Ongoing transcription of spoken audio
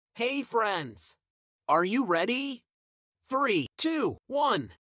Hey friends! Are you ready? 3, 2, 1.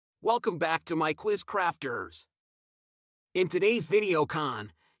 Welcome back to my quiz crafters. In today's video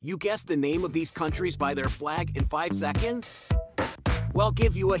you guess the name of these countries by their flag in 5 seconds? Well,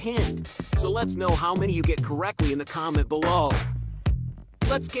 give you a hint, so let's know how many you get correctly in the comment below.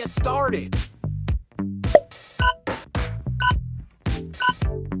 Let's get started!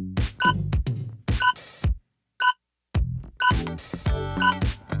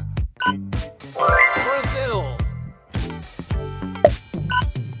 Brazil,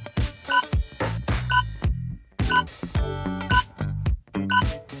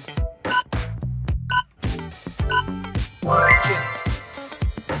 Egypt,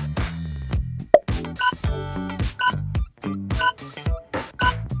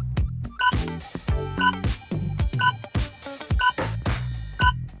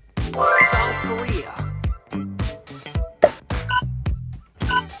 South Korea,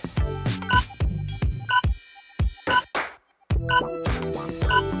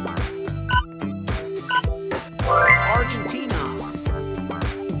 Argentina,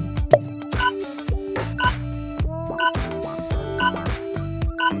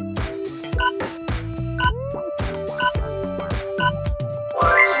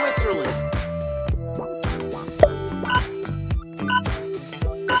 Switzerland,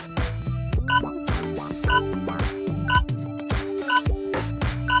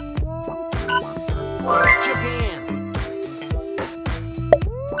 Japan,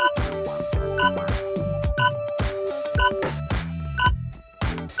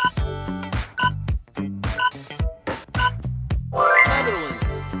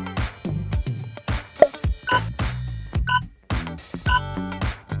 Netherlands,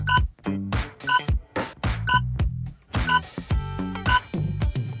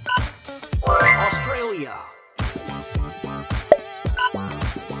 Australia,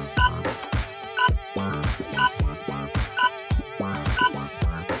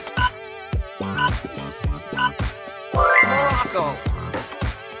 Morocco,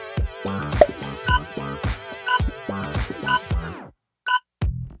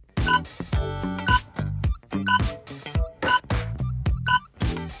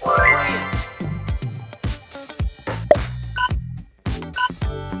 France,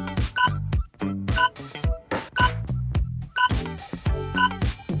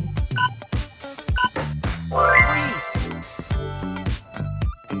 Greece,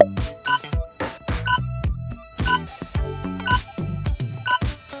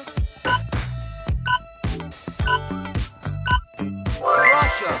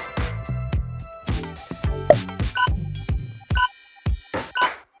 Russia,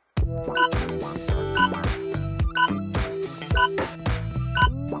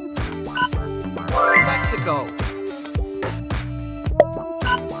 Mexico,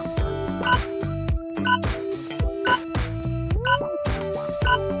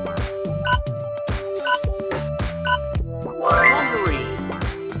 Hungary,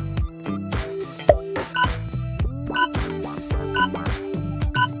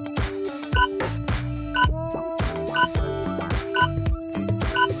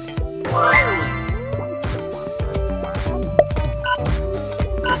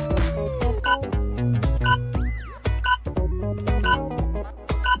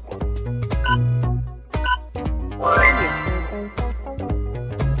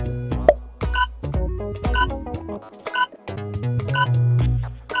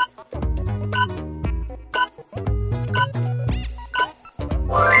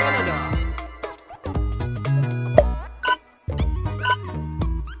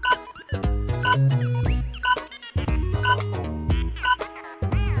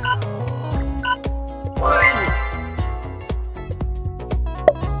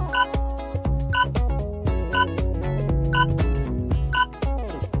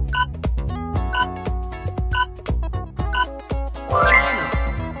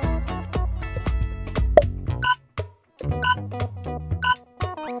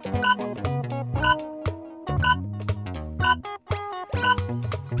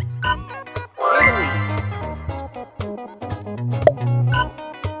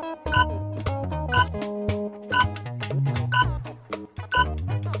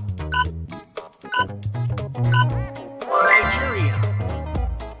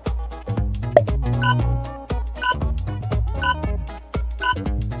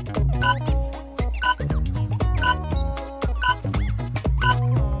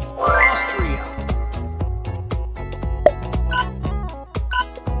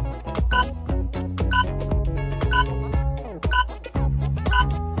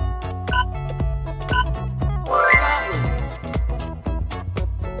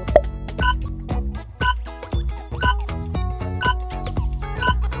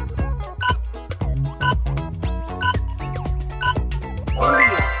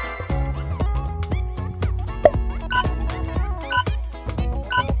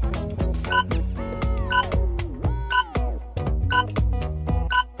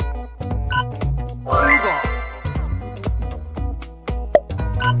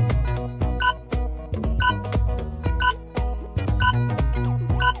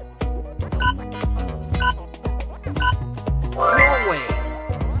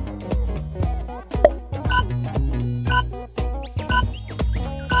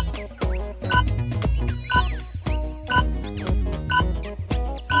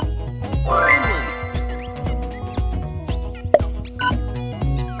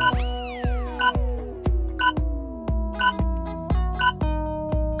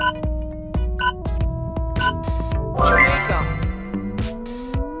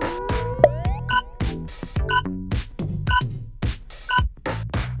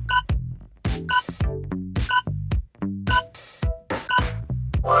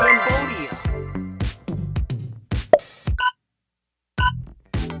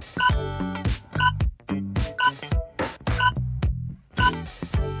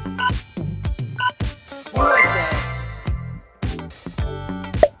 USA.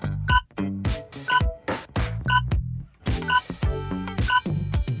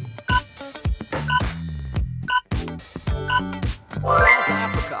 South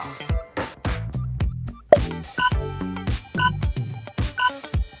Africa.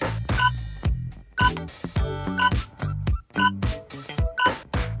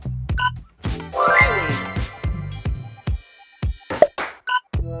 Thailand.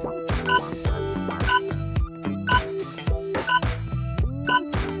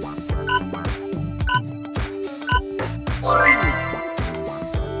 Sweden.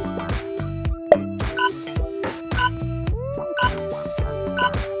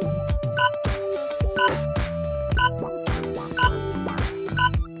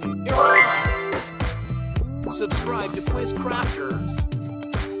 Iran. Subscribe to Quiz Crafters.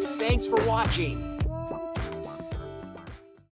 Thanks for watching.